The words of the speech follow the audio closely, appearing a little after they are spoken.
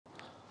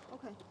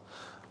Okay.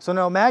 So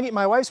now Maggie,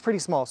 my wife's pretty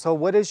small. So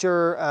what is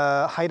your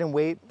height and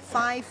weight?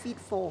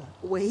 5'4"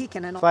 weight.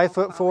 Can I not?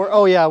 5'4".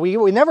 Oh yeah,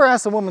 we never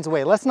asked a woman's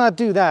weight. Let's not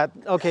do that.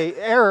 Okay,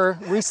 error,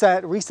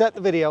 reset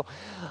the video.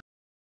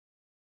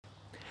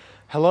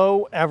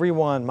 Hello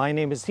everyone, my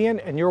name is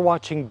Ian and you're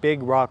watching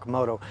Big Rock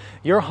Moto,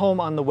 your home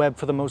on the web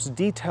for the most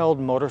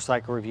detailed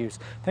motorcycle reviews.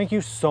 Thank you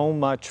so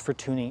much for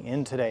tuning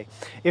in today.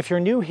 If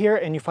you're new here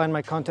and you find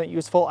my content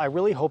useful, I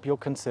really hope you'll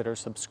consider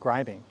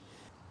subscribing.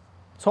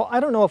 So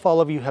I don't know if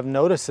all of you have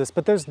noticed this,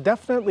 but there's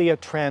definitely a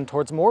trend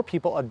towards more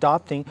people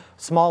adopting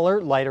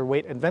smaller, lighter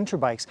weight adventure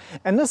bikes.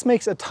 And this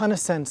makes a ton of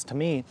sense to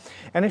me.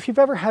 And if you've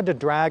ever had to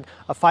drag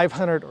a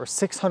 500 or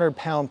 600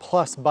 pound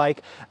plus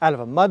bike out of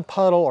a mud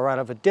puddle or out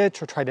of a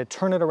ditch or try to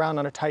turn it around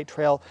on a tight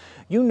trail,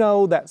 you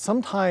know that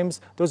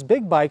sometimes those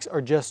big bikes are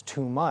just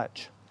too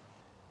much.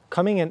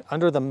 Coming in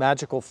under the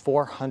magical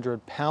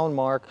 400 pound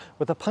mark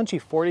with a punchy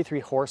 43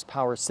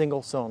 horsepower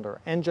single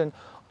cylinder engine,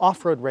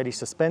 off-road ready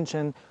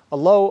suspension,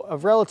 a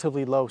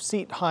relatively low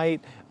seat height,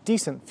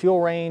 decent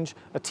fuel range,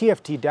 a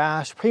TFT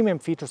dash, premium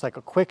features like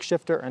a quick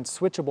shifter and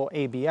switchable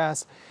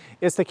ABS,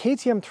 is the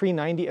KTM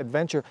 390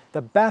 Adventure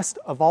the best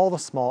of all the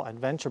small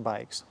adventure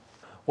bikes?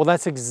 Well,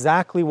 that's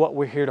exactly what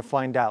we're here to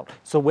find out.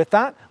 So with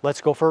that, let's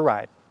go for a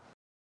ride.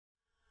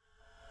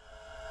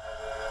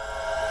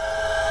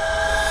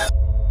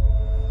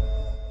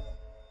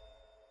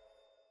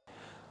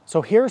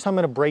 So here's how I'm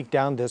going to break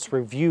down this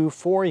review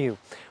for you.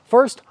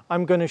 First,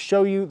 I'm going to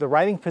show you the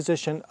riding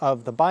position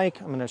of the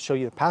bike. I'm going to show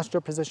you the passenger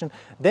position.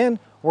 Then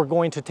we're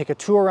going to take a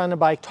tour around the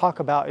bike, talk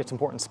about its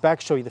important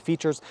specs, show you the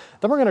features.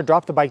 Then we're going to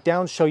drop the bike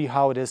down, show you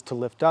how it is to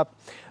lift up.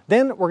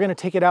 Then we're going to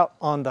take it out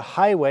on the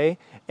highway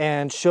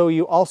and show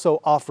you also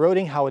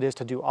off-roading, how it is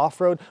to do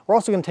off-road. We're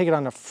also going to take it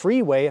on a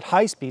freeway at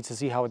high speeds to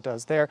see how it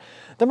does there.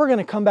 Then we're going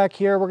to come back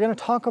here, we're going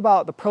to talk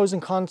about the pros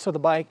and cons of the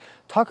bike,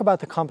 talk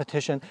about the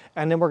competition,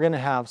 and then we're going to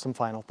have some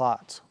final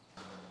thoughts.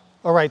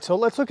 All right, so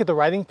let's look at the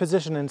riding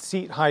position and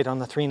seat height on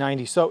the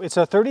 390. So it's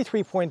a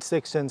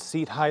 33.6 inch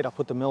seat height. I'll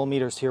put the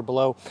millimeters here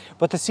below,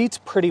 but the seat's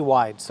pretty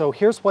wide. So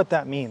here's what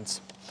that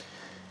means.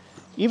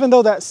 Even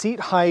though that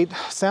seat height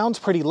sounds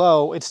pretty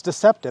low, it's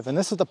deceptive. And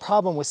this is the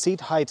problem with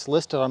seat heights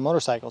listed on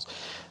motorcycles.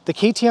 The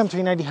KTM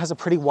 390 has a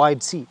pretty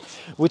wide seat,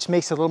 which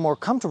makes it a little more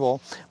comfortable.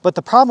 But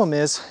the problem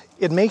is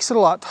it makes it a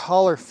lot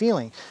taller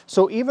feeling.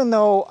 So even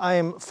though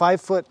I'm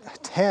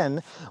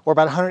 5'10" or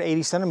about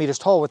 180 centimeters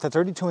tall with a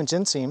 32-inch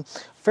inseam,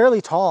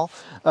 fairly tall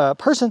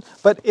person,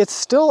 but it's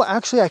still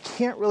actually, I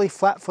can't really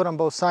flat foot on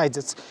both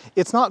sides.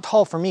 It's not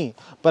tall for me,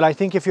 but I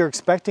think if you're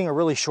expecting a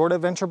really short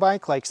adventure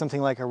bike, like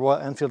something like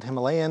a Enfield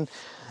Himalayan,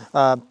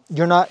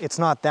 it's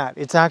not that.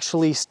 It's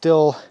actually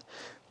still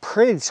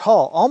pretty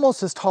tall,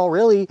 almost as tall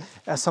really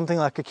as something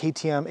like a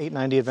KTM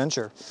 890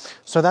 Adventure.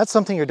 So that's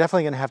something you're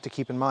definitely going to have to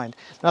keep in mind.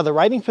 Now the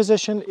riding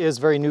position is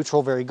very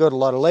neutral, very good, a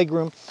lot of leg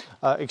room,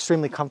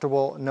 extremely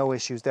comfortable, no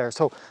issues there.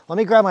 So let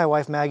me grab my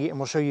wife Maggie and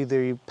we'll show you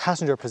the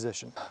passenger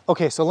position.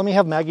 Okay, so let me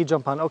have Maggie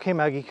jump on. Okay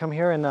Maggie, come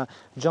here and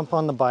jump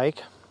on the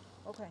bike.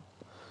 Okay.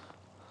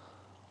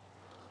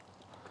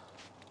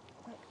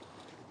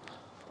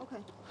 Okay.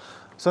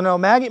 So now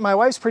Maggie, my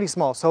wife's pretty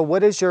small. So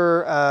what is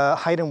your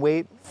height and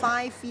weight?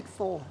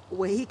 5'4"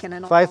 weight. Can I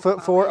not?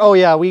 5'4". Oh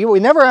yeah, we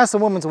never asked a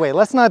woman's weight.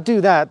 Let's not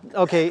do that.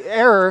 Okay,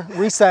 error,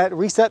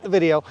 reset the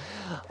video.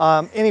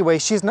 Anyway,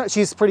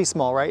 she's pretty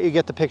small, right? You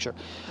get the picture.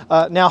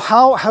 Now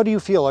how do you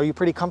feel? Are you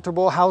pretty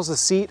comfortable? How's the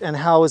seat and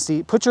how is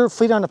put your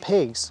feet on the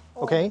pegs,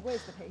 okay? Oh,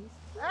 where's the pegs?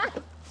 Ah,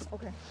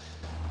 okay.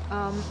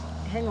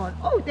 Hang on.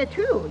 Oh, there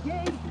two.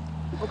 Yay.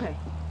 Okay.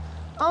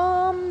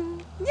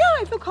 Yeah,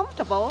 I feel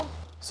comfortable.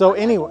 So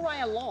anyway, I don't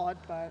ride a lot,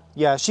 but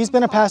yeah, she's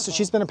been a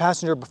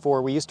passenger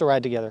before. We used to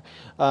ride together,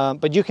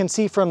 but you can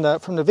see from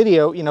the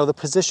video, you know, the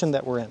position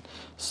that we're in.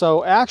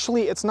 So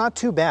actually, it's not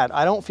too bad.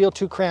 I don't feel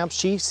too cramped.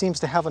 She seems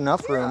to have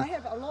enough room. I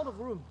have a lot of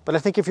room. But I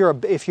think if you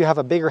have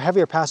a bigger,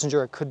 heavier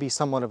passenger, it could be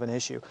somewhat of an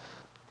issue.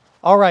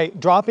 All right,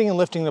 dropping and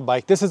lifting the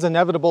bike. This is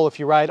inevitable. If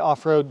you ride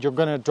off-road, you're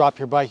going to drop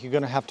your bike. You're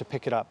going to have to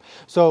pick it up.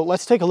 So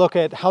let's take a look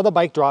at how the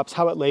bike drops,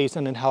 how it lays,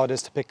 and then how it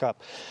is to pick up.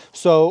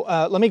 So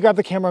let me grab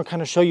the camera and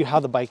kind of show you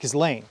how the bike is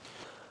laying.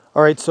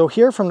 All right, so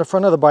here from the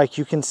front of the bike,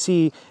 you can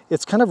see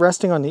it's kind of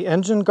resting on the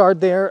engine guard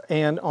there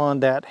and on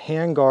that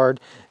hand guard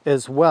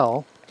as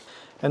well.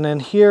 And then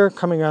here,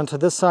 coming around to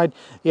this side,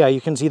 yeah,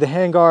 you can see the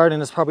hand guard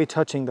and it's probably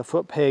touching the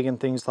foot peg and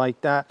things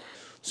like that.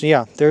 So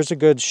yeah, there's a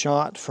good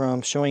shot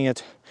from showing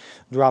it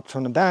dropped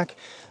from the back.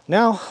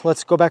 Now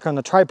let's go back on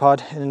the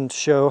tripod and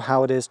show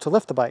how it is to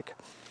lift the bike.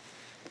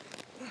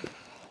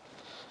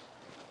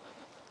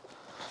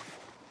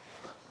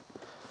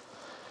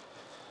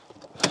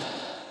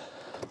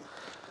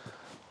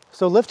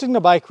 So lifting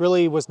the bike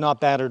really was not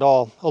bad at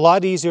all. A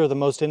lot easier than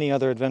most any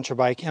other adventure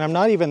bike, and I'm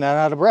not even that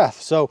out of breath.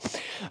 So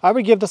I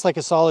would give this like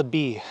a solid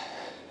B.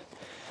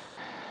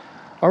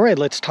 All right,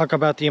 let's talk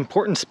about the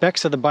important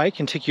specs of the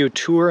bike and take you a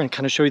tour and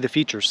kind of show you the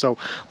features. So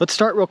let's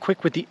start real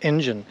quick with the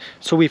engine.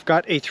 So we've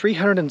got a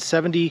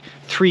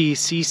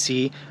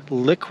 373cc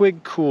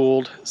liquid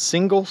cooled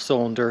single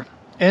cylinder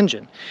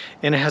engine,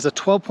 and it has a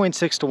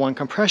 12.6 to 1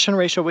 compression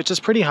ratio, which is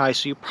pretty high,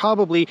 so you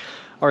probably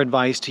are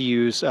advised to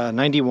use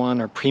 91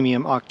 or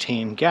premium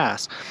octane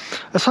gas.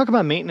 Let's talk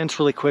about maintenance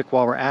really quick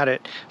while we're at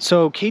it.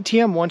 So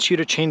KTM wants you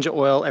to change the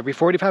oil every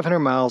 4,500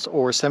 miles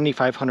or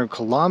 7,500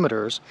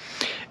 kilometers,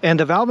 and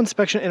the valve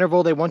inspection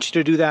interval, they want you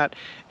to do that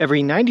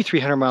every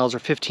 9,300 miles or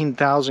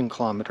 15,000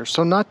 kilometers.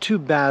 So not too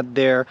bad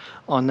there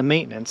on the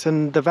maintenance.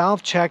 And the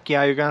valve check,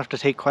 yeah, you're gonna have to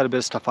take quite a bit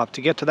of stuff off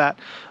to get to that.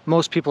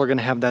 Most people are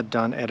gonna have that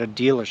done at a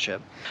dealership.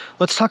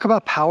 Let's talk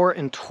about power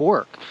and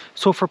torque.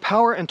 So for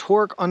power and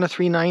torque on the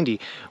 390,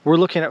 we're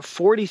looking at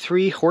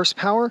 43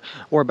 horsepower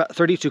or about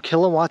 32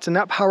 kilowatts, and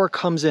that power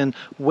comes in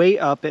way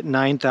up at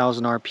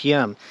 9,000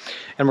 RPM.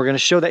 And we're going to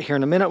show that here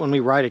in a minute when we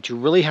ride it. You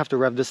really have to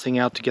rev this thing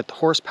out to get the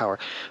horsepower.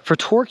 For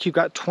torque, you've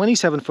got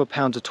 27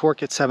 foot-pounds of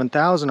torque at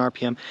 7,000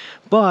 RPM,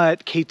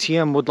 but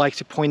KTM would like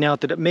to point out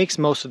that it makes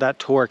most of that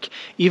torque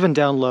even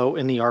down low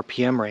in the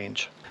RPM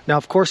range. Now,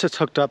 of course, it's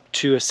hooked up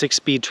to a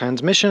 6-speed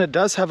transmission. It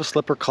does have a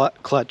slipper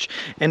clutch,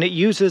 and it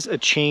uses a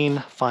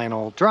chain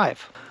final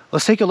drive.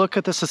 Let's take a look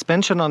at the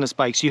suspension on this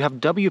bike. So you have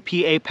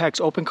WP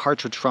Apex open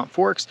cartridge front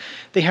forks.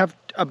 They have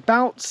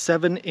about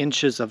 7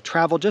 inches of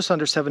travel, just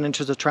under 7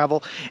 inches of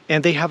travel,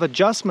 and they have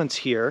adjustments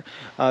here.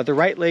 The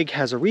right leg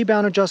has a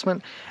rebound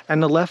adjustment,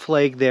 and the left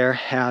leg there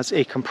has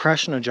a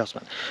compression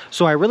adjustment.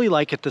 So I really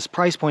like at this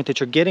price point that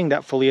you're getting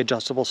that fully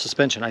adjustable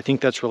suspension. I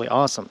think that's really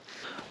awesome.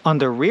 On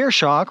the rear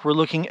shock, we're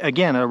looking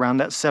again at around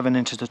that 7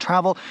 inches of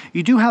travel.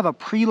 You do have a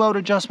preload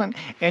adjustment,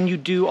 and you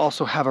do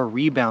also have a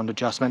rebound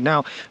adjustment.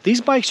 Now, these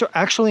bikes are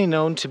actually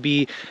known to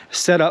be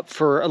set up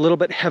for a little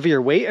bit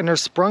heavier weight, and they're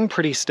sprung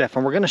pretty stiff,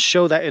 and we're going to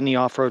show that in the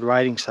off-road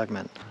riding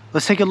segment.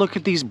 Let's take a look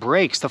at these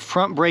brakes. The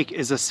front brake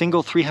is a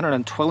single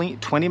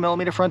 320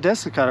 millimeter front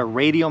disc. It's got a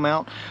radial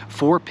mount,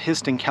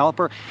 4-piston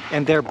caliper,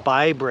 and they're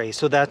bi-brace.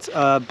 So that's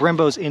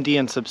Brembo's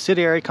Indian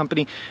subsidiary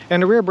company.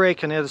 And the rear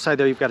brake on the other side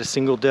there, you've got a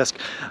single disc.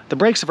 The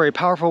brakes are very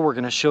powerful. We're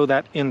going to show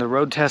that in the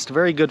road test.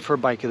 Very good for a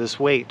bike of this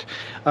weight.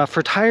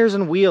 For tires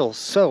and wheels,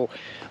 so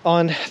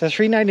on the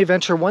 390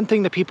 Venture, one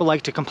thing that people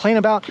like to complain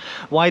about,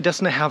 why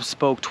doesn't it have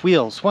spoked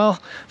wheels?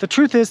 Well, the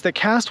truth is that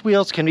cast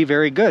wheels can be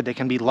very good. They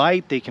can be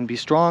light, they can be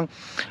strong.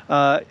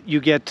 You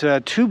get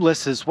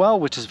tubeless as well,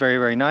 which is very,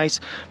 very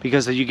nice,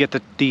 because you get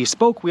the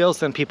spoke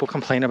wheels, then people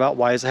complain about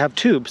why does it have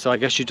tubes. So I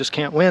guess you just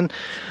can't win.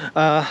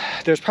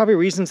 There's probably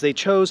reasons they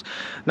chose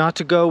not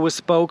to go with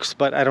spokes,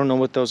 but I don't know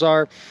what those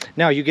are.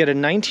 Now you get a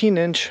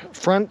 19-inch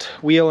front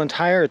wheel and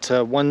tire. It's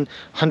a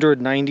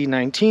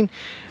 190/19.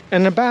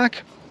 And the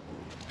back,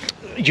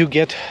 you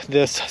get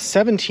this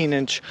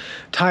 17-inch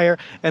tire,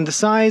 and the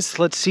size,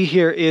 let's see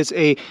here, is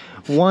a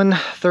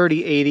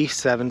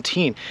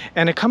 130/80/17,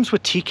 and it comes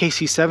with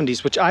TKC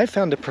 70s, which I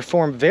found to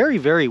perform very,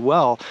 very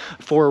well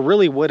for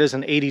really what is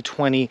an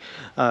 80/20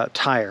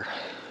 tire.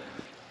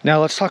 Now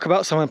let's talk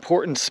about some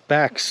important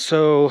specs.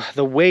 So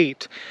the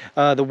weight,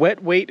 the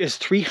wet weight is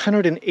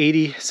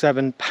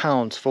 387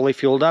 pounds fully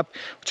fueled up,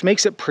 which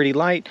makes it pretty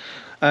light.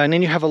 And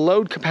then you have a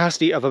load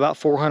capacity of about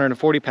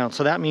 440 pounds.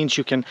 So that means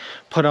you can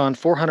put on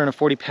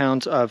 440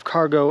 pounds of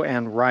cargo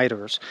and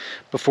riders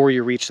before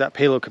you reach that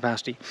payload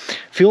capacity.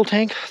 Fuel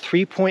tank,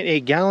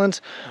 3.8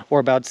 gallons or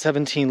about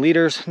 17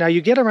 liters. Now you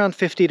get around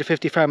 50 to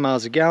 55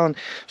 miles a gallon.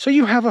 So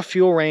you have a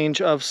fuel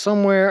range of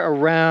somewhere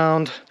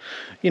around,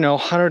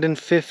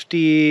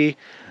 150,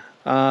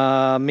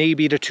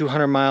 maybe to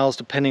 200 miles,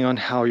 depending on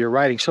how you're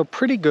riding. So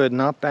pretty good,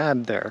 not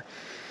bad there.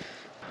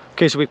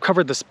 Okay, so we've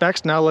covered the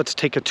specs. Now let's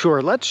take a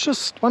tour. Why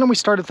don't we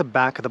start at the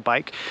back of the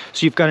bike?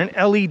 So you've got an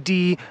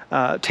LED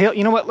tail.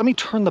 You know what? Let me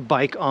turn the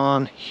bike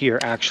on here,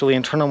 actually,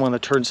 and turn on one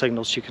of the turn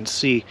signals so you can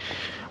see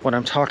what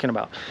I'm talking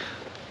about.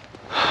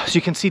 So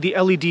you can see the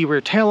LED rear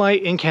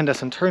taillight,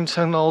 incandescent turn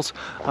signals.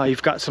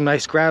 You've got some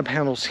nice grab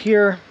handles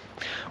here.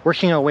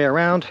 Working our way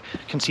around, you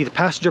can see the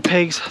passenger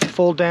pegs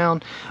fold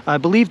down. I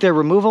believe they're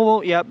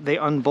removable. Yep, they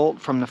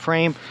unbolt from the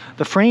frame.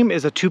 The frame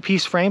is a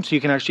 2-piece frame, so you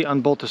can actually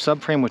unbolt the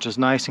subframe, which is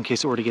nice in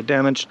case it were to get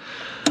damaged.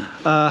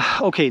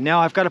 Okay,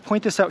 now I've got to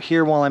point this out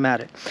here while I'm at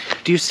it.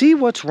 Do you see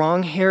what's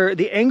wrong here?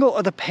 The angle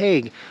of the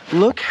peg.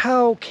 Look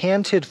how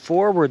canted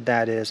forward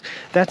that is.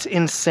 That's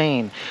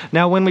insane.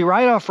 Now, when we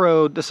ride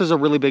off-road, this is a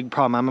really big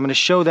problem. I'm going to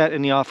show that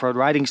in the off-road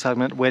riding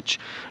segment, which,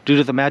 due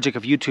to the magic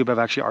of YouTube, I've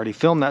actually already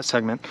filmed that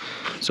segment.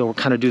 So we're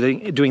kind of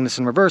doing this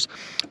in reverse,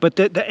 but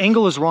the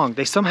angle is wrong.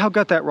 They somehow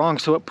got that wrong,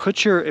 so it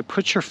puts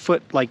your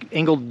foot like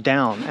angled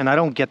down, and I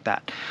don't get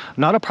that.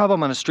 Not a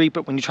problem on a street,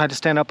 but when you try to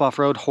stand up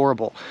off-road,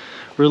 horrible.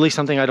 Really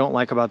something I don't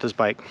like about this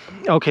bike.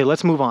 Okay,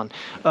 let's move on.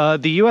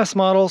 The US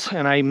models,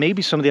 and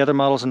maybe some of the other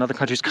models in other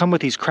countries, come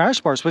with these crash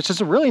bars, which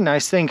is a really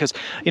nice thing, because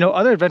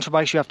other adventure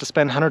bikes, you have to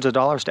spend hundreds of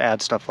dollars to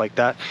add stuff like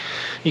that.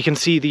 You can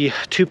see the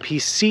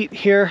 2-piece seat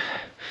here.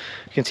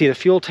 You can see the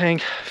fuel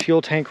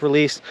tank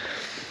release.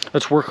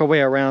 Let's work our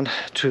way around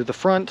to the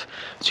front.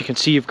 So you can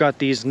see you've got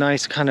these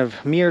nice kind of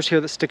mirrors here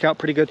that stick out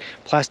pretty good.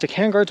 Plastic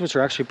handguards, which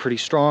are actually pretty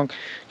strong.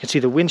 You can see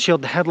the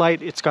windshield, the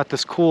headlight. It's got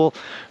this cool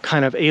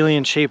kind of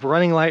alien shaped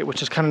running light,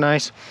 which is kind of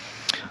nice.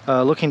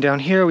 Looking down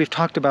here, we've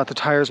talked about the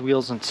tires,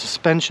 wheels, and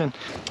suspension.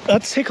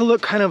 Let's take a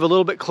look kind of a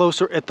little bit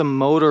closer at the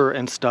motor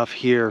and stuff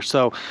here.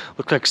 So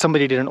looks like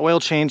somebody did an oil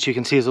change. You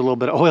can see there's a little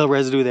bit of oil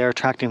residue there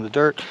attracting the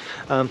dirt.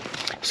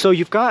 So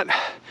you've got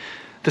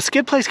the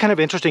skid plate is kind of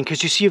interesting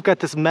because you see you've got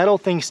this metal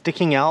thing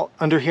sticking out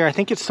under here. I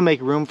think it's to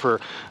make room for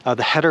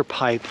the header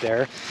pipe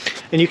there.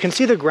 And you can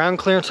see the ground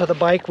clearance of the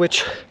bike,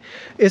 which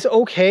is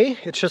okay.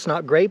 It's just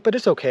not great, but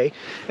it's okay.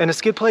 And the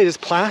skid plate is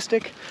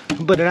plastic,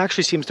 but it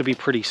actually seems to be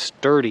pretty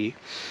sturdy.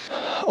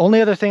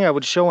 Only other thing I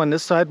would show on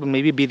this side would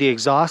maybe be the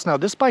exhaust. Now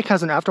this bike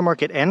has an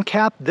aftermarket end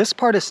cap. This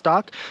part is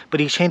stock, but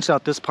he changed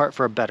out this part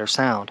for a better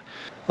sound.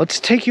 Let's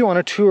take you on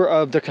a tour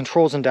of the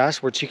controls and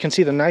dashboards. You can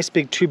see the nice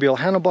big tubular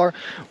handlebar,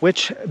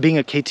 which being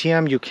a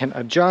KTM, you can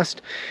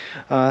adjust.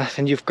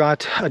 Then you've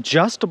got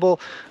adjustable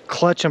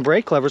clutch and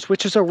brake levers,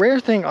 which is a rare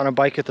thing on a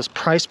bike at this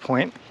price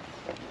point.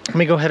 Let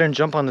me go ahead and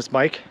jump on this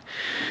bike,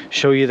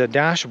 show you the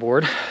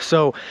dashboard.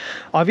 So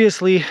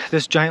obviously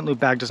this giant loop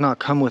bag does not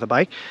come with a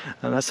bike.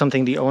 That's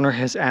something the owner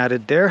has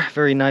added there.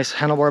 Very nice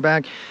handlebar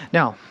bag.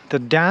 Now the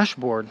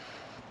dashboard.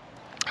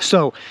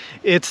 So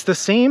it's the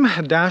same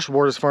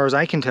dashboard as far as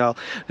I can tell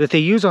that they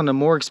use on the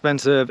more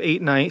expensive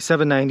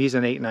 790s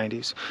and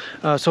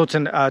 890s. So it's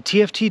an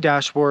TFT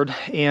dashboard,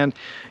 and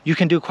you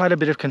can do quite a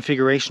bit of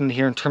configuration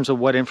here in terms of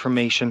what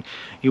information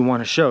you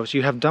want to show. So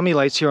you have dummy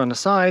lights here on the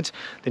sides,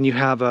 then you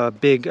have a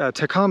big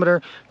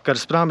tachometer, got a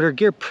speedometer,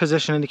 gear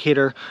position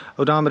indicator,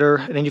 odometer,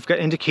 and then you've got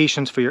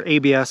indications for your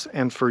ABS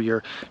and for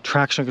your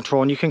traction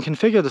control. And you can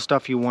configure the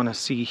stuff you want to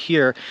see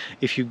here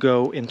if you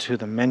go into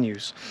the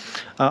menus.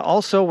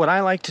 Also, what I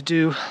like to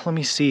do, let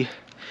me see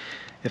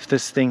if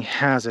this thing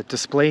has a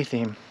display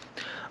theme.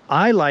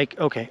 I like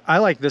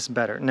this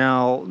better.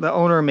 Now, the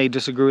owner may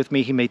disagree with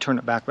me, he may turn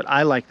it back, but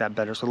I like that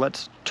better. So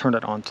let's turn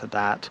it on to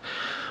that.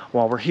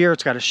 While we're here,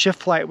 it's got a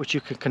shift light, which you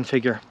can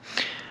configure.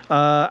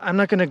 I'm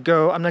not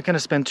gonna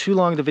spend too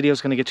long. The video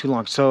is gonna get too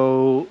long.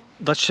 So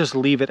let's just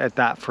leave it at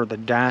that for the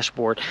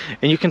dashboard.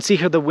 And you can see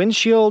here the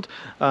windshield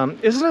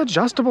is an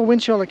adjustable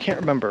windshield. I can't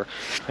remember.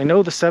 I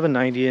know the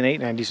 790 and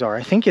 890s are.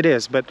 I think it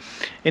is, but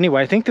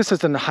anyway, I think this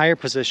is in the higher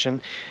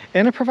position,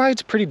 and it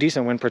provides pretty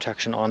decent wind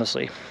protection,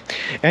 honestly.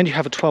 And you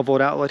have a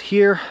 12-volt outlet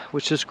here,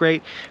 which is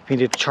great if you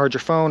need to charge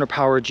your phone or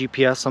power a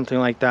GPS, something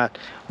like that.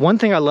 One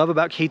thing I love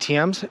about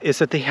KTM's is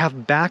that they have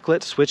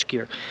backlit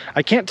switchgear.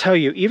 I can't tell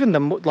you, even the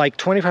like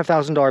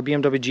 $25,000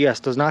 BMW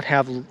GS does not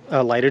have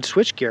lighted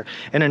switchgear,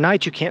 and at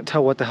night you can't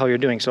tell what the hell you're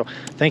doing. So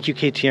thank you,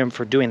 KTM,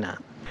 for doing that.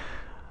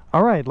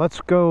 All right, let's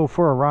go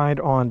for a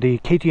ride on the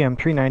KTM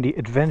 390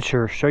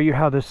 Adventure, show you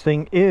how this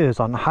thing is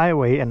on the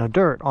highway, in the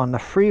dirt, on the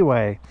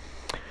freeway.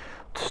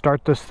 Let's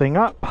start this thing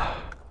up.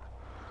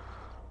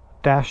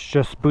 Dash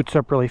just boots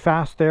up really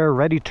fast there,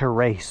 ready to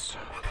race.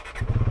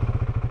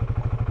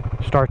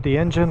 Start the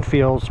engine,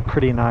 feels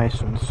pretty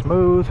nice and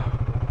smooth.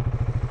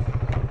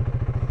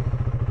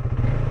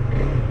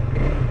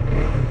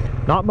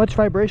 Not much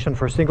vibration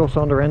for a single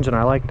cylinder engine,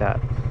 I like that.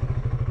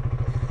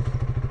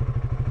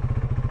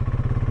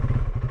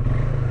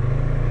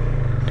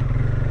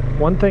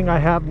 One thing I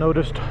have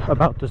noticed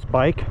about this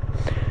bike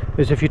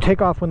is if you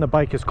take off when the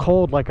bike is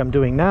cold like I'm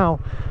doing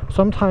now,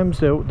 sometimes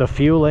the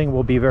fueling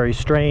will be very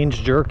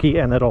strange, jerky,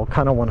 and it'll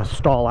kind of want to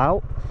stall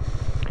out.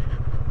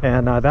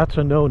 And that's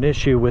a known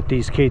issue with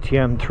these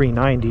KTM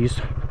 390s.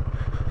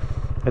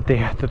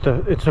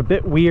 It's a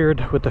bit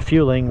weird with the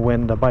fueling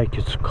when the bike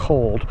is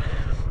cold.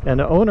 And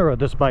the owner of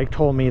this bike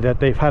told me that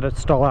they've had it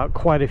stall out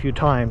quite a few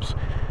times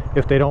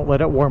if they don't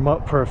let it warm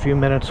up for a few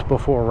minutes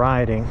before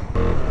riding.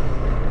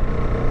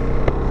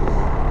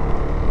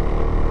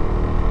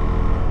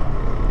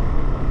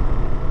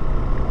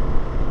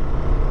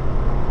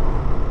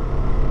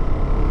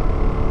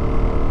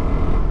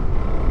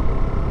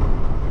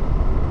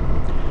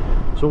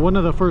 So one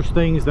of the first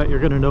things that you're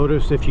going to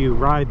notice if you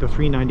ride the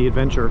 390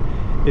 Adventure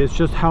is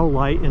just how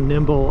light and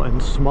nimble and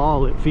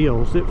small it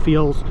feels. It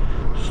feels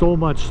so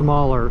much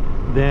smaller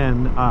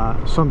than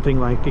something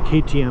like the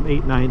KTM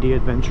 890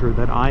 Adventure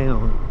that I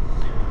own.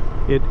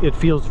 It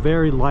feels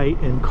very light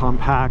and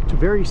compact,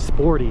 very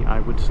sporty, I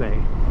would say.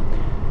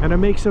 And it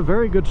makes a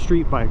very good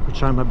street bike,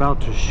 which I'm about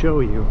to show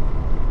you.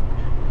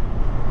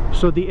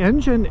 So the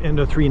engine in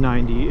the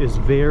 390 is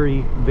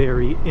very,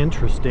 very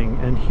interesting,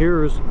 and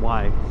here's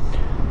why.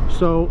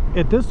 So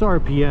at this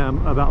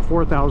RPM, about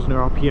 4,000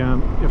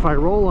 RPM, if I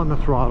roll on the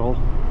throttle,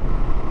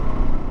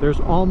 there's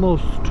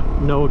almost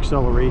no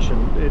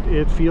acceleration.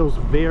 It feels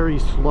very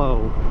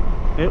slow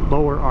at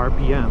lower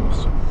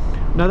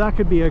RPMs. Now that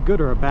could be a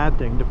good or a bad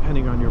thing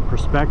depending on your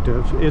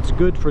perspective. It's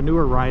good for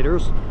newer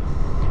riders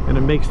and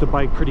it makes the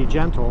bike pretty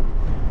gentle,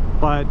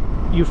 but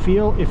you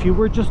feel if you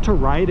were just to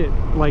ride it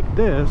like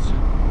this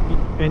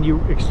and you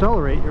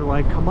accelerate, you're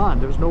like, come on,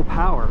 there's no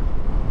power.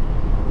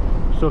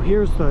 So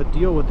here's the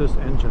deal with this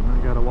engine. I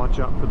gotta watch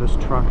out for this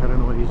truck. I don't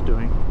know what he's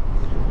doing.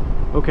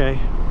 Okay,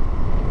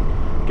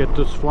 get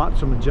this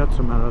flotsam and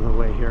jetsam out of the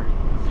way here.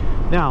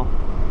 Now,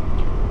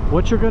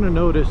 what you're gonna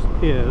notice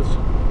is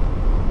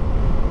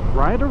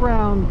right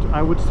around,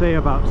 I would say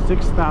about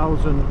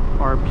 6,000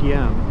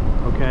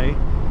 RPM, okay?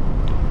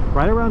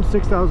 Right around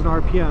 6,000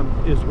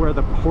 RPM is where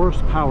the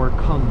horsepower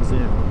comes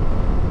in.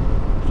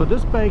 So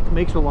this bike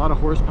makes a lot of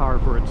horsepower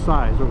for its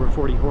size, over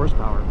 40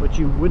 horsepower, but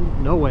you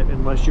wouldn't know it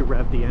unless you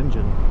rev the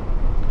engine.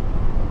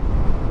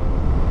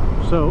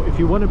 So if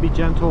you want to be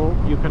gentle,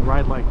 you can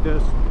ride like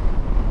this.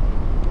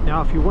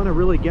 Now if you want to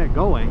really get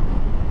going,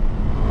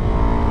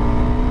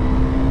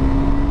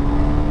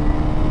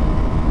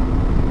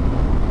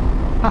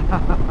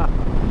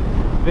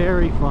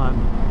 very fun.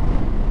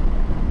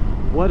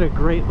 What a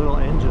great little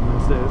engine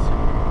this is.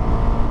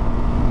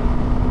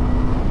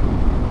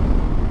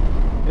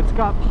 It's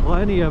got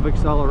plenty of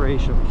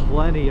acceleration,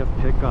 plenty of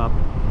pickup,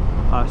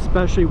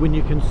 especially when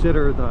you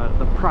consider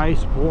the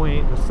price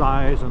point, the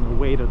size, and the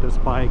weight of this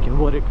bike and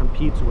what it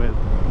competes with.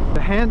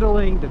 The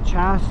handling, the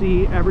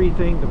chassis,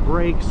 everything, the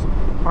brakes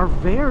are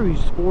very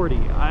sporty.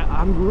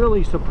 I'm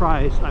really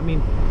surprised. I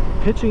mean,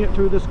 pitching it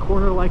through this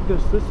corner like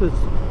this is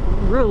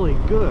really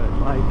good.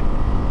 Like,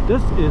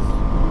 this is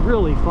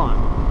really fun.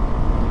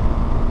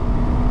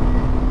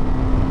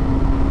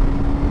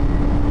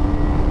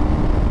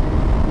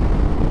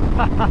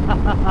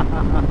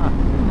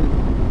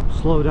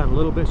 Slow down a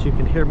little bit so you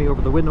can hear me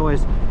over the wind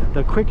noise.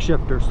 The quick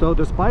shifter. So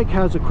this bike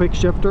has a quick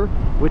shifter,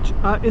 which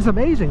is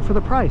amazing for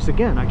the price.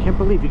 Again, I can't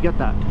believe you get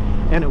that.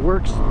 And it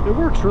works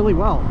really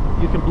well.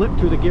 You can blip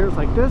through the gears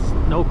like this,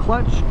 no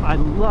clutch. I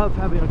love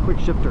having a quick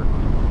shifter.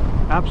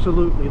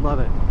 Absolutely love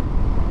it.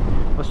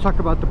 Let's talk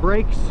about the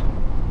brakes.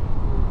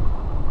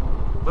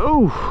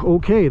 Oh,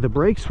 okay, the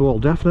brakes will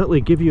definitely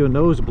give you a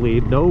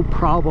nosebleed. No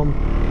problem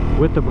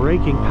with the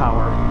braking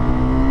power.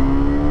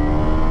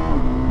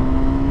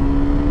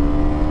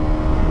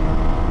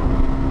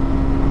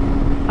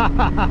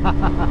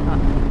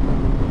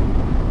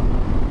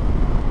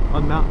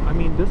 I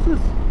mean,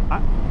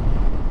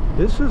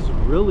 this is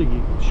really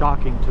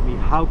shocking to me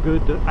how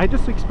good. I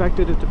just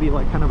expected it to be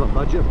like kind of a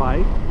budget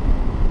bike,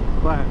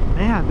 but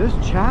man, this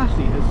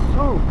chassis is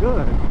so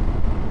good.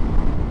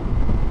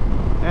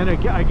 And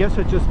I guess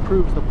it just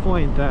proves the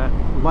point that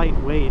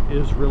lightweight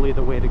is really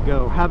the way to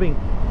go. Having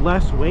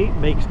less weight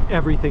makes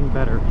everything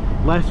better.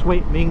 Less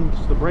weight means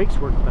the brakes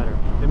work better.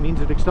 It means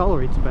it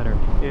accelerates better.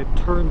 It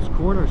turns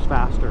corners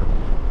faster.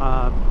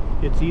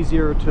 It's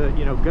easier to,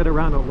 you know, get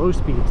around at low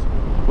speeds.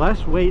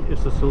 Less weight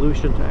is the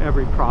solution to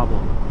every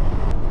problem.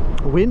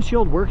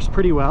 Windshield works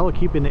pretty well at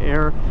keeping the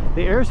air.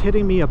 The air is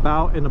hitting me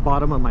about in the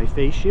bottom of my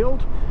face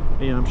shield.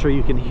 And I'm sure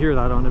you can hear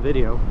that on the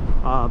video.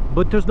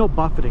 But there's no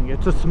buffeting.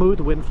 It's a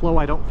smooth wind flow.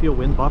 I don't feel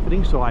wind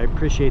buffeting, so I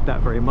appreciate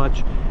that very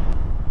much.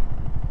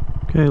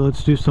 Okay,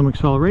 let's do some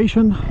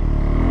acceleration.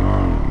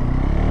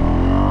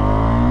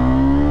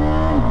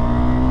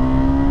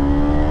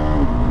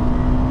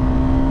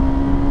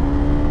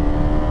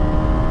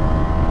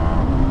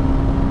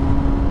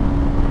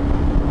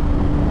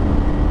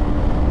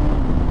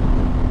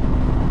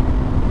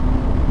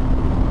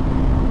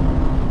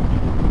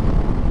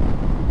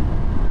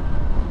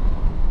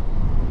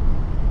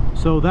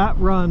 So that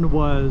run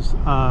was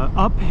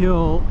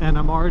uphill, and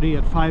I'm already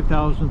at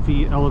 5,000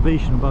 feet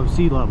elevation above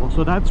sea level.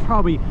 So that's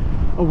probably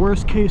a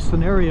worst case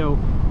scenario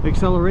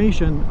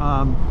acceleration,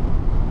 and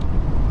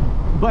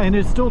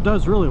it still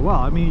does really well.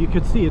 I mean, you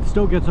can see it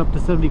still gets up to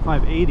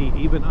 75, 80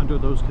 even under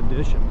those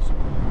conditions.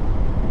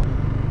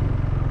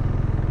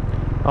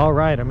 All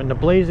right, I'm in the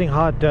blazing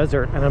hot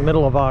desert in the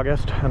middle of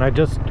August, and I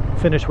just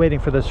finished waiting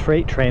for this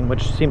freight train,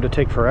 which seemed to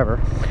take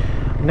forever.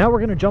 Now we're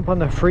going to jump on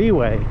the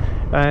freeway,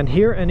 and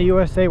here in the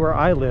USA where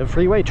I live,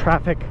 freeway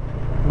traffic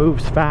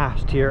moves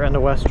fast here in the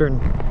western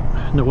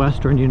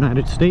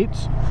United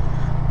States,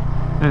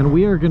 and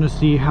we are going to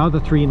see how the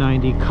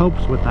 390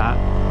 copes with that.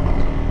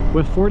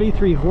 With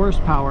 43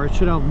 horsepower, it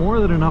should have more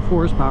than enough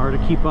horsepower to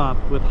keep up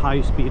with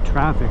high-speed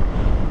traffic,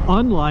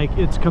 unlike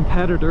its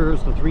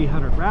competitors, the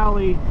 300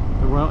 Rally,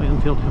 the Royal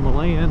Enfield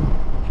Himalayan,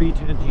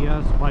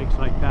 310GS, bikes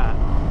like that.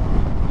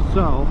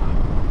 So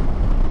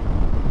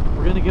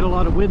we're going to get a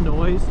lot of wind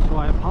noise, so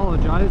I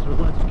apologize, but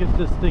let's get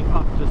this thing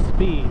up to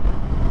speed.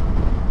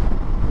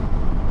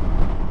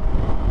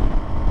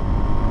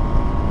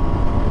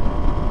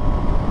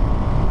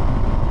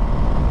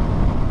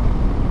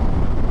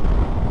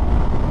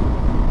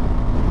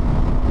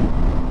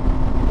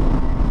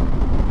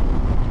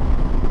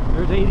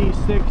 There's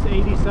 86,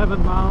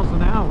 87 miles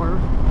an hour,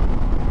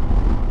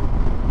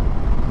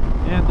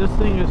 and this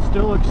thing is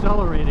still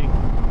accelerating.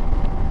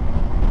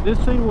 This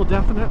thing will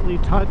definitely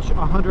touch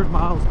 100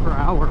 miles per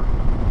hour,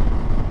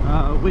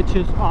 which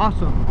is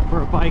awesome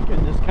for a bike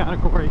in this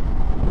category.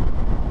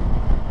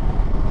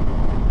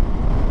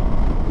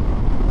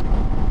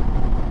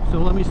 So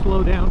let me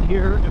slow down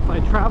here. If I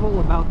travel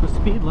about the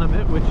speed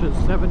limit, which is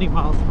 70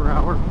 miles per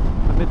hour,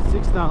 I'm at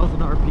 6,000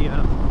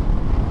 RPM.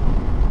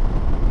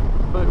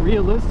 But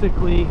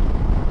realistically,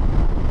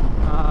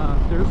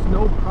 there's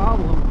no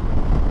problem,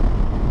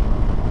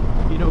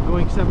 you know,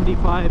 going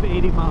 75,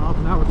 80 miles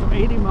an hour. So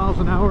 80 miles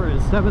an hour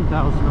is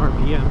 7,000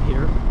 RPM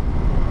here.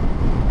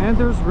 And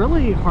there's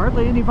really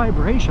hardly any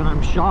vibration.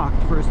 I'm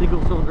shocked for a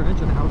single cylinder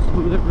engine how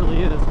smooth it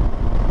really is.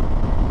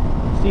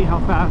 See how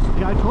fast.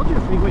 Yeah, I told you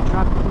freeway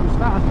traffic moves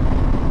fast.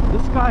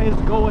 This guy is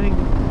going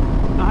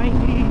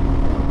 90,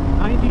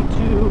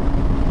 92,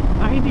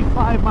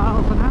 95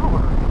 miles an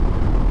hour,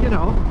 you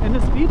know, and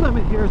the speed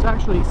limit here is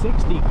actually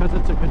 60 because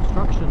it's a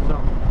construction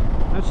zone.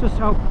 That's just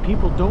how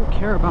people don't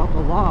care about the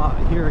law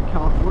here in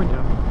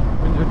California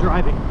when they're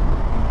driving.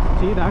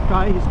 See that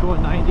guy, he's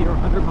going 90 or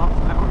 100 miles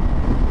an hour.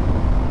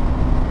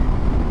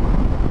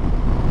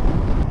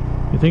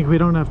 You think we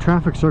don't have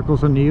traffic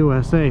circles in the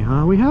USA,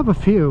 huh? We have a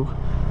few.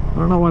 I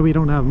don't know why we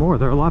don't have more.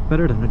 They're a lot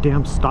better than the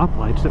damn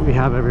stoplights that we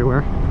have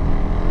everywhere.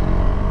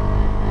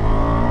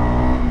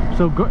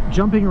 So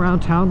jumping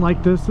around town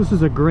like this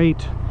is a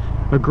great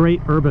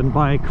urban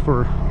bike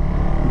for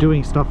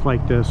doing stuff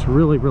like this.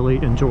 Really, really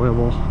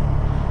enjoyable.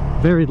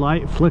 Very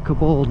light,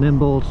 flickable,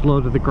 nimble, it's low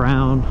to the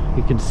ground.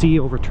 You can see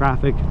over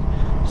traffic,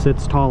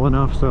 sits tall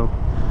enough. So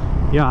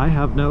yeah, I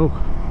have no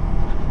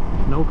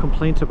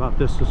complaints about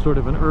this as sort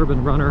of an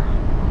urban runner.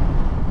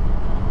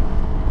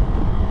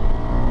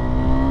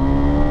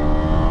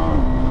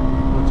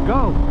 Let's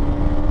go.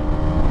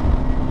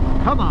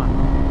 Come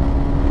on.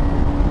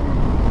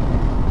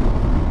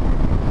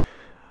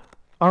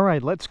 All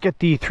right, let's get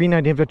the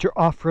 390 Adventure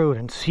off-road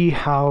and see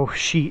how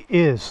she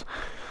is.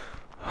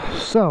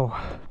 So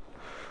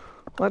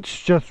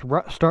let's just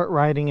start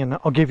riding and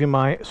I'll give you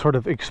my sort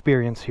of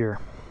experience here.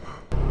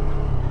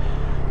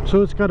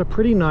 So it's got a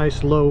pretty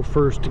nice low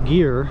first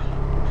gear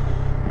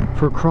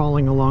for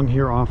crawling along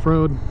here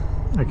off-road.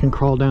 I can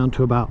crawl down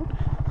to about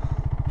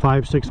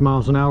 5-6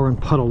 miles an hour and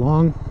putt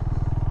along.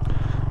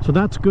 So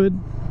that's good.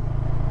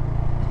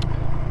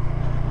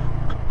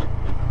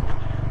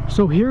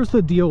 So here's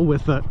the deal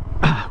with the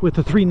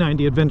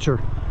 390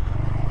 Adventure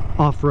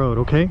off-road,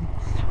 okay?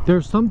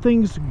 There's some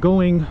things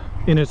going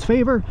in its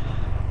favor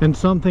and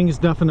some things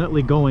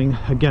definitely going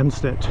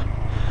against it.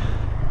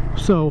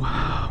 So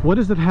what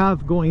does it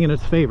have going in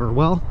its favor?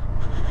 Well,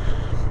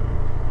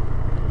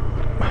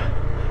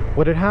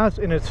 what it has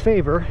in its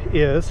favor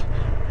is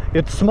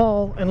it's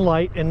small and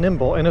light and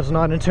nimble and it's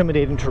not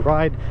intimidating to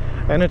ride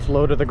and it's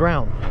low to the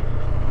ground.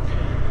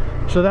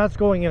 So that's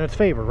going in its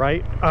favor,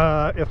 right?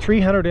 At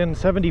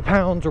 370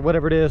 pounds or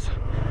whatever it is,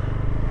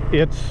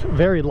 it's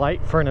very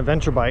light for an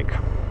adventure bike.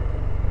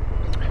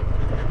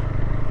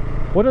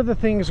 What are the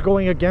things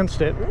going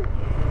against it?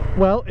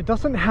 Well, it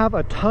doesn't have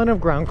a ton of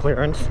ground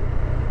clearance,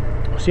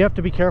 so you have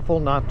to be careful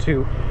not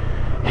to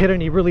hit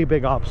any really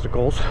big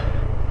obstacles.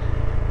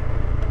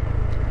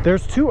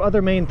 There's two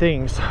other main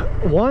things.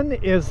 One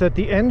is that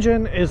the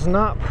engine is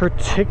not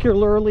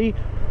particularly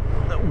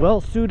well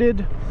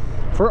suited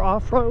for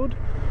off-road.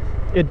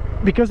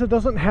 Because it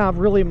doesn't have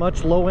really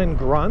much low-end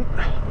grunt.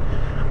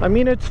 I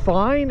mean, it's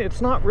fine, it's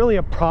not really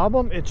a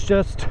problem. It's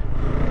just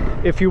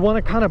if you want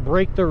to kind of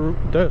break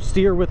the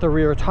steer with the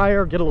rear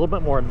tire, get a little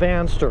bit more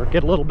advanced or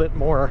get a little bit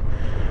more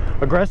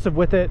aggressive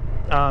with it,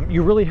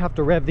 you really have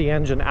to rev the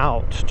engine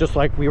out, just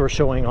like we were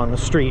showing on the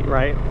street,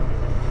 right?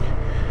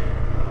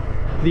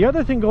 The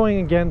other thing going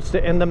against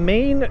it, and the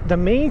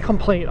main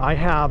complaint I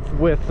have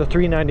with the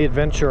 390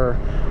 Adventure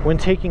when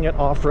taking it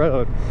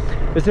off-road,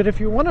 is that if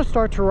you want to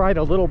start to ride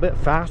a little bit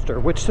faster,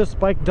 which this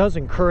bike does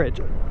encourage,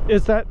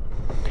 is that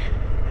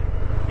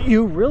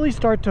you really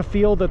start to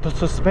feel that the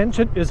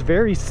suspension is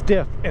very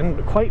stiff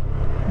and quite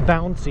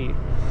bouncy.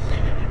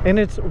 And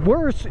it's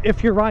worse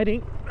if you're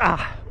riding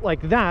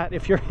like that,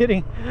 if you're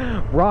hitting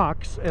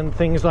rocks and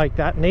things like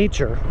that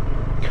nature.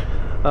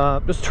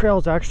 This trail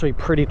is actually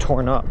pretty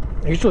torn up.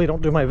 I usually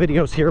don't do my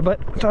videos here,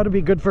 but I thought it'd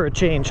be good for a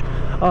change.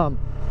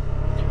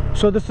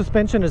 So the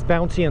suspension is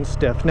bouncy and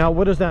stiff. Now,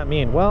 what does that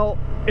mean? Well,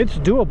 it's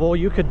doable.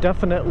 You could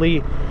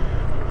definitely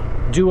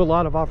do a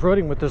lot of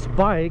off-roading with this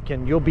bike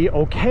and you'll be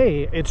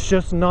okay. It's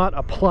just not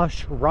a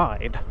plush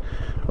ride,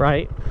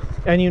 right?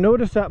 And you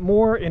notice that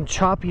more in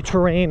choppy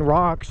terrain,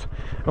 rocks,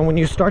 and when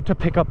you start to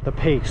pick up the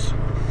pace.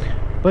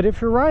 But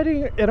if you're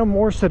riding at a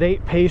more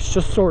sedate pace,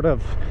 just sort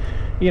of,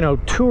 you know,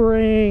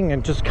 touring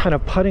and just kind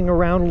of putting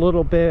around a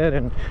little bit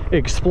and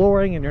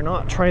exploring, and you're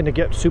not trying to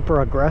get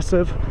super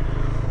aggressive,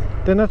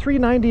 then the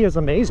 390 is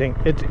amazing.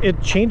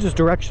 It changes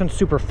direction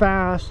super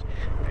fast.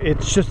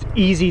 It's just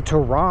easy to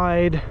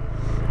ride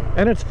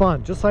and it's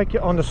fun, just like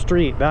on the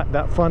street.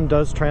 That fun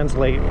does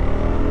translate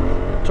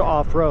to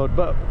off-road.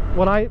 But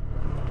what I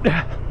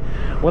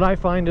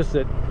find is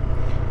that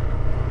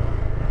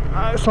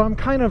so I'm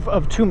kind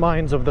of two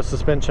minds of the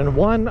suspension.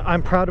 One,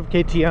 I'm proud of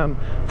KTM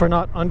for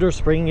not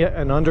underspringing it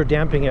and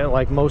underdamping it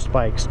like most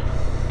bikes.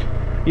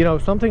 You know,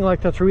 something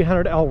like the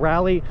 300L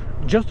Rally,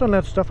 just on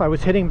that stuff I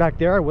was hitting back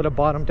there, I would have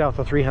bottomed out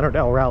the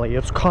 300L Rally.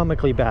 It's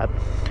comically bad.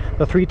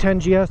 The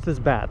 310GS is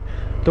bad.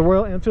 The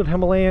Royal Enfield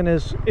Himalayan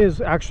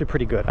is actually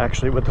pretty good,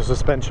 actually, with the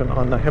suspension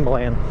on the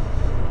Himalayan.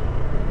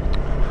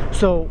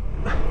 So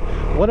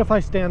what if I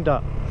stand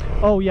up?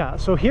 Oh yeah,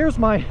 so here's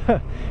my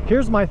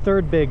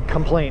third big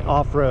complaint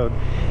off-road.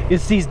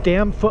 It's these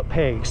damn foot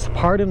pegs.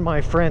 Pardon my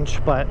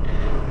French, but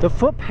the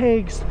foot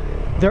pegs,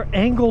 they're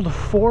angled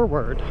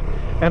forward.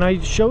 And I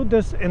showed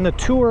this in the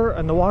tour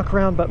and the walk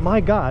around, but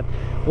my God,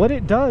 what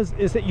it does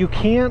is that you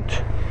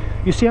can't,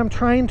 you see, I'm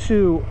trying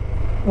to,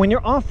 when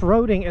you're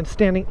off-roading and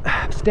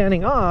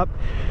standing up,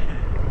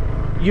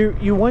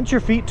 you want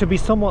your feet to be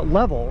somewhat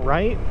level,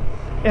 right?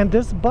 And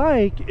this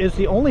bike is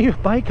the only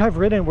bike I've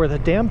ridden where the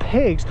damn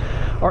pegs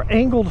are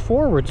angled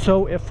forward,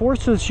 so it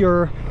forces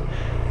your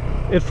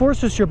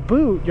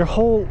boot, your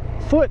whole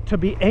foot, to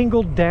be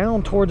angled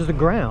down towards the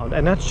ground,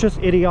 and that's just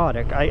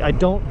idiotic. I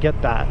don't get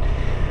that,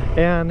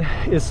 and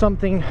is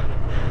something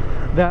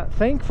that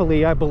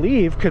thankfully I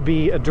believe could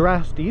be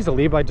addressed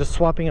easily by just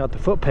swapping out the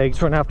foot pegs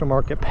for an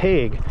aftermarket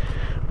peg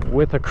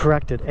with a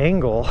corrected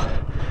angle.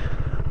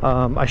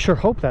 I sure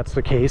hope that's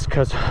the case,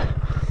 because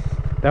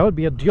that would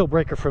be a deal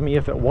breaker for me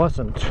if it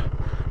wasn't.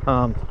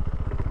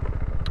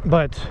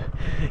 But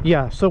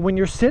yeah, so when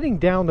you're sitting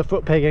down, the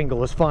foot peg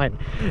angle is fine.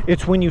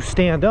 It's when you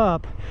stand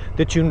up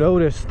that you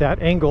notice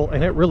that angle,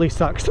 and it really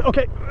sucks.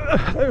 Okay,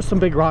 there's some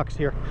big rocks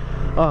here.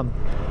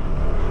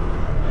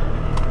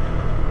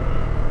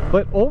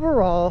 But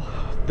overall,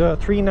 the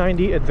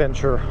 390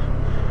 Adventure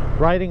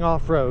riding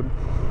off-road,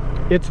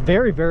 it's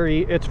very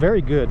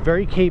good,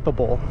 very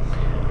capable.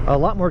 A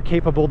lot more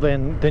capable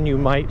than you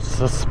might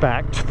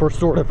suspect for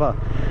sort of a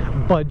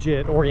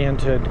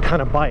budget-oriented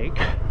kind of bike.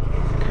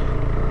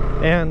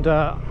 And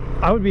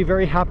I would be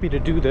very happy to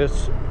do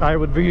this. I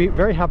would be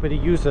very happy to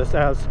use this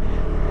as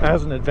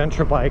an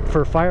adventure bike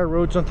for fire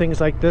roads and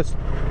things like this.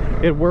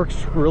 It works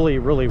really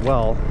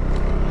well.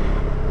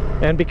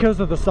 And because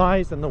of the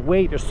size and the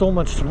weight is so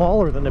much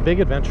smaller than the big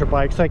adventure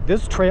bikes, like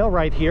this trail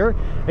right here,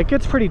 it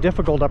gets pretty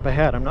difficult up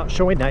ahead. I'm not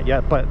showing that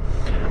yet, but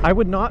I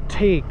would not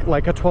take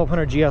like a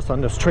 1200 GS on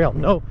this trail.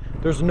 No,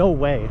 there's no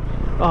way.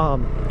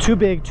 Too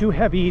big, too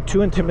heavy,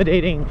 too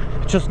intimidating,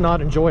 just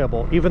not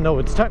enjoyable, even though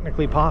it's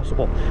technically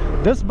possible.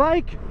 This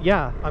bike,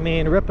 yeah, I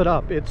mean, rip it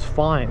up, it's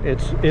fine,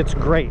 it's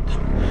great.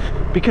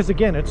 Because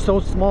again, it's so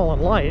small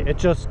and light,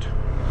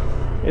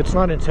 it's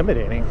not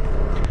intimidating.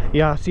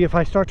 Yeah, see, if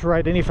I start to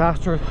ride any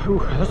faster, ooh,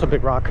 that's a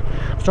big rock.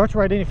 Start to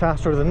ride any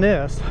faster than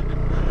this,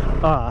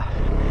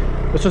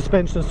 the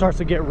suspension starts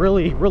to get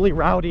really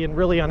rowdy and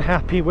really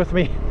unhappy with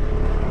me.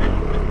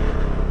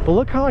 But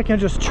look how I can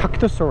just chuck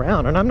this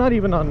around, and I'm not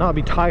even on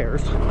knobby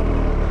tires.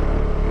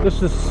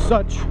 This is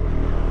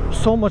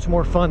so much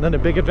more fun than a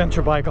big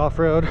adventure bike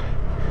off-road.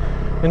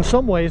 In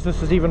some ways,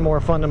 this is even more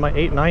fun than my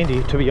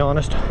 890, to be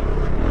honest.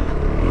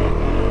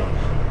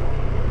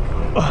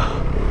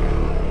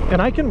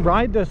 And I can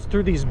ride this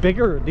through these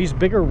bigger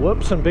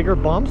whoops and bigger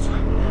bumps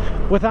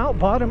without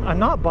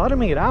not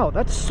bottoming it out.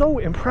 That's so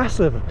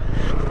impressive.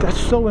 That's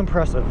so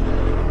impressive.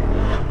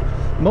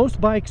 Most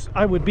bikes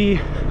I would be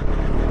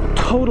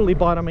totally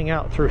bottoming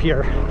out through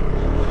here,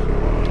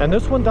 and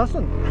this one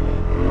doesn't.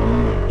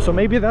 So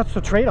maybe that's the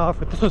trade-off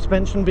with the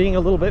suspension being a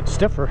little bit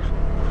stiffer.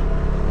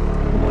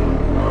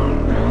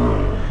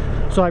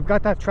 So I've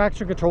got that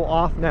traction control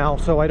off now,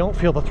 so I don't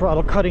feel the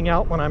throttle cutting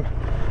out when I'm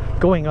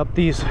going up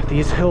these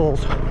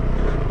hills.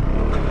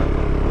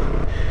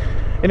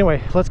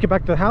 Anyway, let's get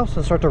back to the house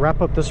and start to wrap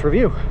up this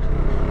review.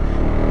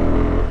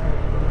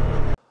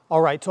 All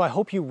right, so I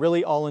hope you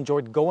really all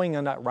enjoyed going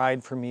on that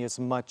ride for me as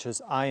much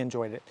as I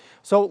enjoyed it.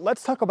 So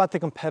let's talk about the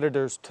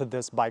competitors to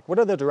this bike. What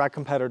are the direct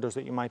competitors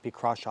that you might be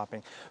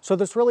cross-shopping? So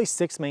there's really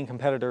 6 main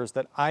competitors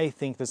that I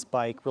think this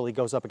bike really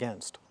goes up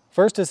against.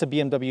 First is the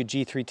BMW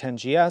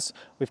G310GS,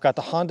 we've got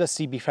the Honda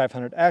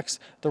CB500X,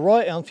 the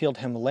Royal Enfield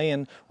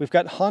Himalayan, we've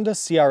got Honda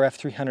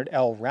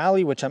CRF300L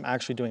Rally, which I'm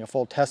actually doing a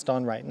full test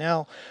on right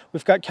now,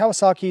 we've got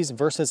Kawasaki's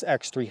Versys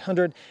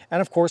X300,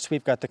 and of course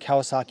we've got the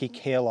Kawasaki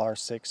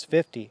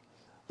KLR650.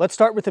 Let's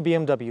start with the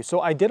BMW. So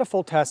I did a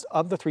full test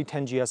of the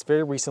 310GS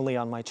very recently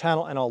on my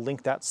channel, and I'll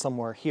link that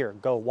somewhere here.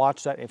 Go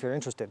watch that if you're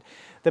interested.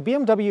 The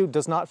BMW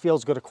does not feel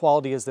as good a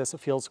quality as this. It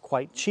feels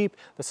quite cheap.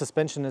 The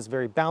suspension is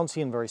very bouncy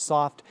and very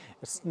soft.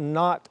 It's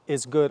not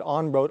as good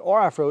on-road or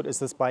off-road as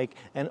this bike,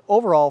 and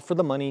overall, for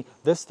the money,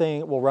 this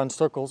thing will run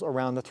circles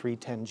around the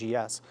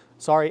 310GS.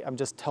 Sorry, I'm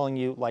just telling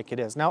you like it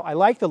is. Now, I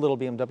like the little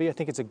BMW. I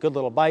think it's a good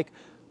little bike.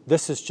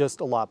 This is just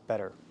a lot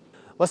better.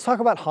 Let's talk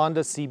about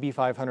Honda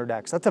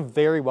CB500X. That's a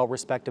very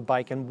well-respected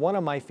bike and one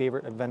of my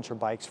favorite adventure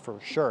bikes for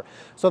sure.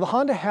 So the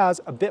Honda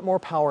has a bit more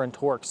power and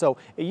torque. So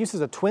it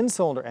uses a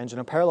twin-cylinder engine,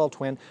 a parallel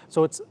twin.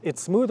 So it's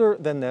smoother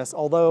than this,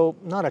 although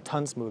not a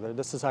ton smoother.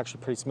 This is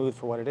actually pretty smooth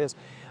for what it is.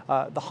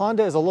 The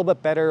Honda is a little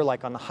bit better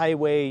like on the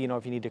highway, you know,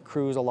 if you need to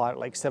cruise a lot,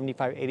 like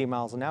 75, 80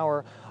 miles an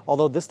hour,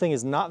 although this thing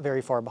is not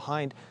very far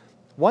behind.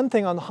 One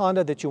thing on the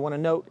Honda that you want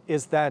to note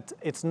is that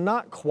it's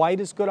not quite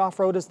as good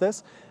off-road as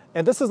this.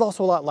 And this is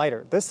also a lot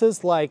lighter. This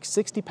is like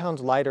 60 pounds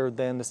lighter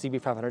than the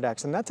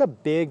CB500X, and that's a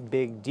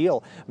big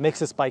deal. Makes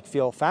this bike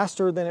feel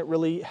faster than it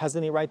really has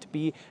any right to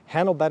be,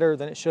 handle better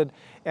than it should,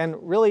 and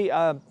really,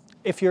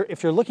 if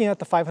you're looking at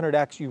the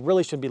 500X, you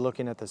really should be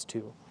looking at this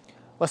too.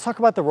 Let's talk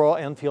about the Royal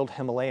Enfield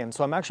Himalayan.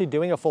 So I'm actually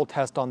doing a full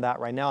test on that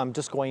right now. I'm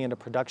just going into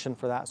production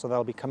for that, so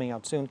that'll be coming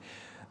out soon.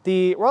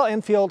 The Royal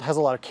Enfield has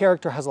a lot of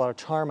character, has a lot of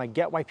charm. I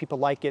get why people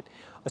like it.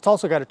 It's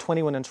also got a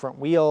 21-inch front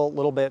wheel, a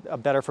little bit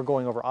better for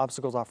going over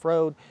obstacles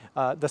off-road.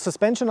 The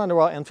suspension on the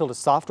Royal Enfield is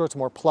softer, it's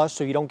more plush,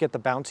 so you don't get the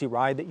bouncy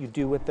ride that you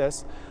do with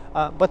this.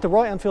 But the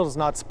Royal Enfield is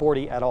not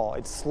sporty at all.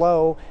 It's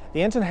slow.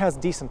 The engine has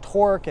decent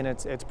torque and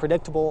it's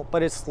predictable,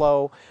 but it's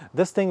slow.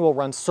 This thing will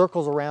run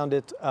circles around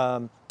it.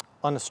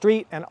 on the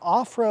street and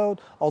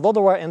off-road, although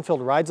the Royal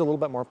Enfield rides a little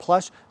bit more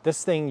plush,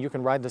 you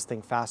can ride this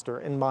thing faster,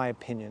 in my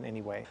opinion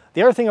anyway.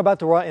 The other thing about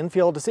the Royal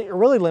Enfield is that you're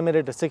really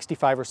limited to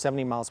 65 or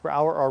 70 miles per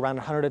hour or around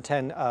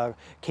 110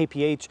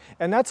 kph,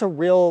 and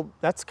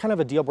that's kind of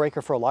a deal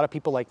breaker for a lot of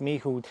people like me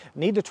who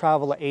need to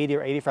travel at 80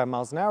 or 85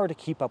 miles an hour to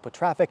keep up with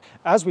traffic,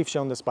 as we've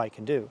shown this bike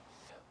can do.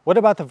 What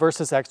about the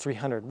Versys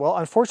X300? Well,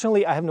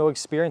 unfortunately, I have no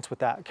experience with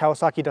that.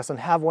 Kawasaki doesn't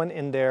have one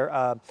in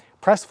their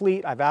press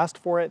fleet. I've asked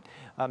for it.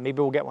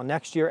 Maybe we'll get one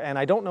next year, and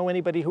I don't know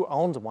anybody who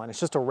owns one. It's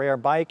just a rare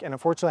bike, and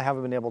unfortunately, I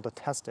haven't been able to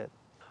test it.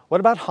 What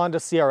about Honda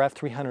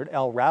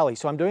CRF300L Rally?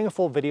 So I'm doing a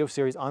full video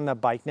series on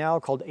that bike now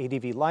called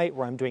ADV Lite,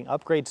 where I'm doing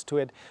upgrades to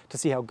it to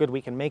see how good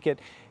we can make it.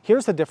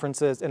 Here's the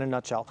differences in a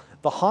nutshell.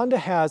 The Honda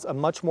has a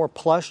much more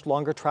plush,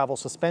 longer travel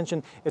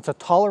suspension. It's a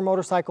taller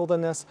motorcycle than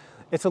this.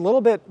 It's a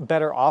little bit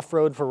better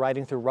off-road for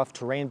riding through rough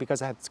terrain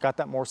because it's got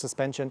that more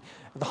suspension.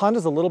 The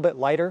Honda's a little bit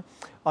lighter.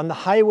 On the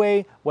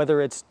highway, whether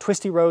it's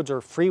twisty roads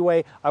or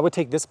freeway, I would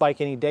take this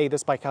bike any day.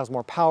 This bike has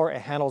more power,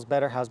 it handles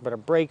better, has better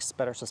brakes,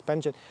 better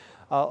suspension.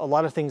 A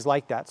lot of things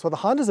like that. So the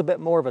Honda's a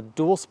bit more of a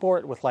dual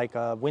sport with like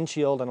a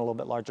windshield and a little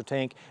bit larger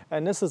tank.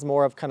 And this is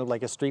more of kind of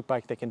like a street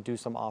bike that can do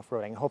some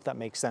off-roading. I hope that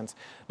makes sense.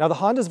 Now the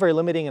Honda's very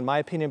limiting in my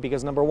opinion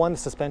because number one, the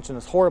suspension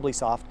is horribly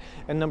soft.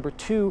 And number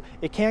two,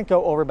 it can't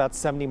go over about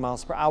 70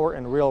 miles per hour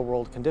in real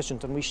world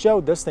conditions. And we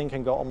showed this thing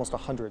can go almost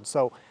 100.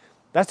 So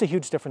that's a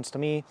huge difference to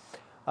me.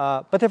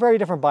 But they're very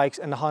different bikes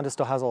and the Honda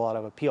still has a lot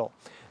of appeal.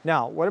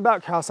 Now, what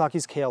about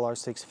Kawasaki's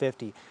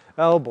KLR650?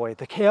 Oh boy,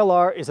 the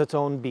KLR is its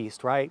own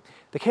beast, right?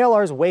 The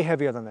KLR is way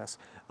heavier than this.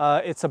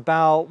 It's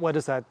about, what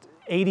is that,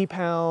 80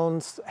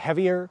 pounds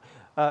heavier?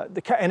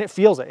 And it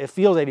feels it. It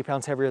feels 80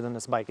 pounds heavier than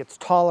this bike. It's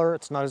taller.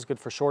 It's not as good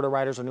for shorter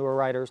riders or newer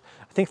riders.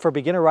 I think for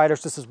beginner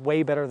riders, this is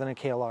way better than a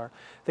KLR.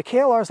 The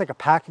KLR is like a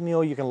pack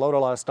mule. You can load a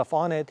lot of stuff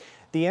on it.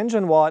 The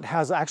engine, while it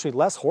has actually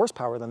less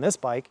horsepower than this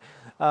bike,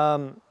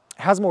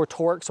 has more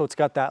torque, so it's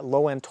got that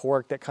low-end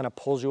torque that kind of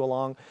pulls you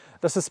along.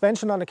 The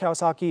suspension on the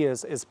Kawasaki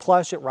is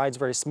plush. It rides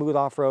very smooth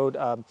off-road,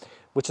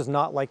 which is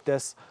not like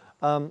this.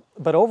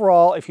 But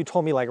overall, if you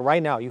told me like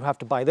right now, you have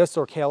to buy this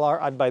or KLR,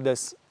 I'd buy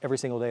this every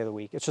single day of the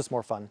week. It's just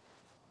more fun.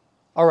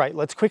 All right,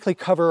 let's quickly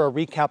cover or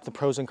recap the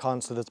pros and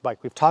cons to this bike.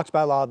 We've talked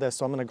about a lot of this,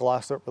 so I'm gonna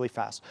gloss through it really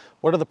fast.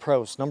 What are the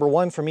pros? Number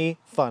one for me,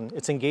 fun.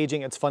 It's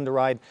engaging, it's fun to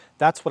ride.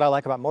 That's what I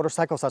like about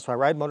motorcycles. That's why I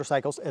ride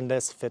motorcycles, and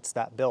this fits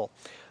that bill.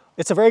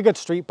 It's a very good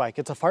street bike.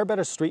 It's a far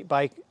better street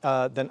bike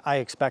than I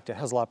expected. It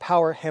has a lot of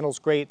power, handles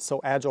great,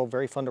 so agile,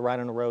 very fun to ride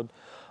on the road.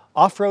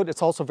 Off-road,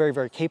 it's also very,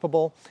 very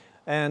capable.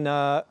 And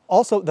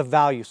also the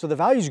value. So the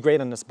value is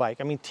great on this bike.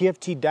 I mean,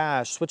 TFT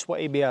dash, switchable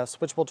ABS,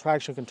 switchable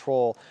traction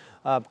control,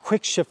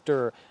 quick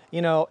shifter.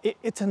 You know,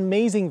 it's an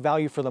amazing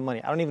value for the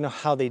money. I don't even know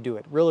how they do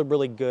it. Really,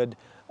 really good.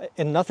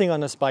 And nothing on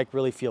this bike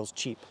really feels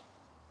cheap.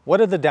 What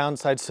are the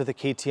downsides to the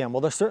KTM? Well,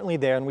 they're certainly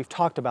there, and we've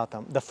talked about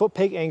them. The foot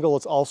peg angle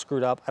is all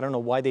screwed up. I don't know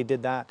why they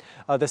did that.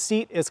 The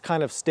seat is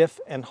kind of stiff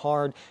and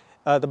hard.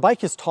 The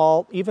bike is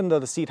tall. Even though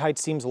the seat height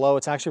seems low,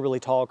 it's actually really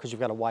tall because you've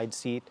got a wide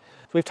seat.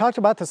 So we've talked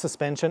about the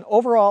suspension.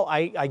 Overall,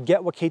 I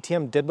get what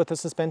KTM did with the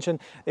suspension.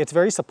 It's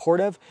very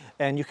supportive,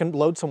 and you can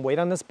load some weight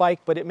on this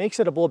bike, but it makes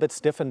it a little bit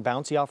stiff and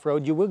bouncy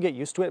off-road. You will get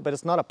used to it, but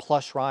it's not a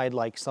plush ride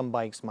like some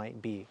bikes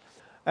might be.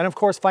 And of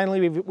course,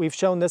 finally, we've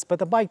shown this, but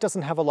the bike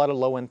doesn't have a lot of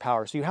low-end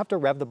power, so you have to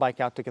rev the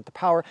bike out to get the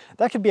power.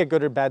 That could be a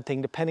good or bad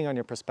thing, depending on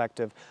your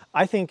perspective.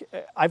 I think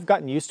I've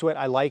gotten used to it.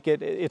 I like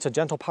it. It's a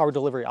gentle power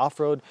delivery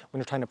off-road when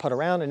you're trying to put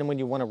around, and then when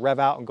you want to rev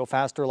out and go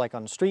faster, like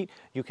on the street,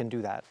 you can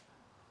do that.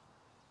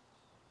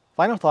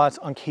 Final thoughts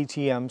on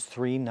KTM's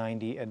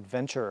 390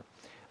 Adventure.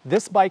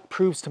 This bike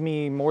proves to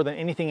me more than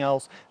anything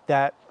else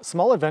that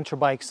small adventure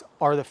bikes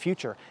are the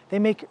future. They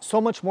make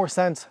so much more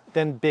sense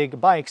than big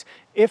bikes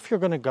if you're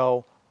going to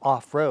go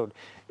off-road.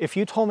 If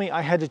you told me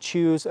I had to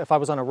choose, if I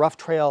was on a rough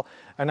trail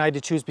and I had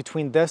to choose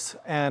between this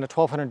and a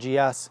 1200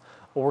 GS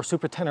or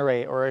Super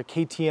Tenere or a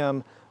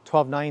KTM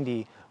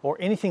 1290 or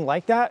anything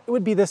like that, it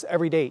would be this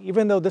every day.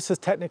 Even though this is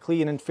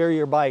technically an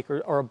inferior bike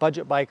or a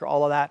budget bike or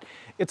all of that,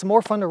 it's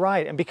more fun to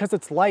ride. And because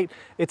it's light,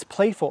 it's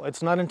playful,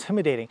 it's not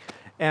intimidating.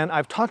 And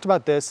I've talked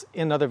about this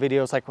in other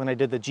videos, like when I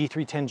did the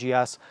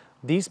G310GS.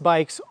 These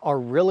bikes are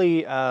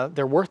really,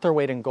 they're worth their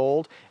weight in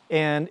gold.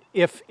 And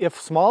if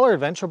smaller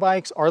adventure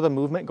bikes are the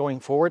movement going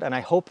forward, and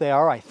I hope they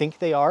are, I think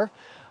they are,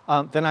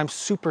 then I'm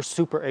super,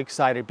 super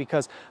excited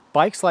because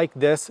bikes like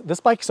this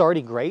bike is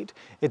already great.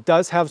 It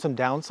does have some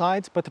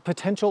downsides, but the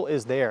potential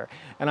is there.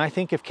 And I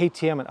think if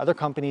KTM and other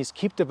companies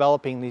keep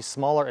developing these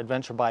smaller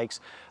adventure bikes,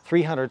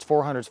 300s,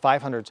 400s,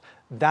 500s,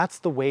 that's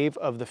the wave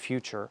of the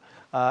future.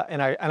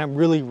 And I'm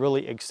really,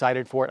 really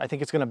excited for it. I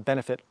think it's going to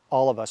benefit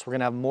all of us. We're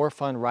going to have more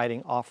fun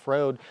riding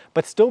off-road,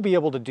 but still be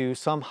able to do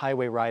some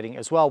highway riding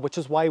as well, which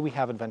is why we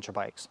have adventure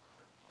bikes.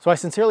 So I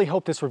sincerely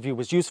hope this review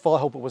was useful. I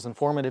hope it was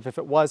informative. If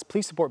it was,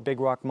 please support Big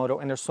Rock Moto,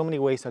 and there's so many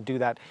ways to do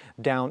that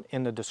down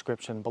in the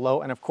description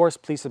below. And of course,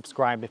 please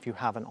subscribe if you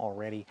haven't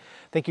already.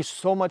 Thank you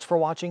so much for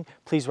watching.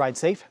 Please ride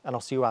safe, and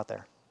I'll see you out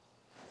there.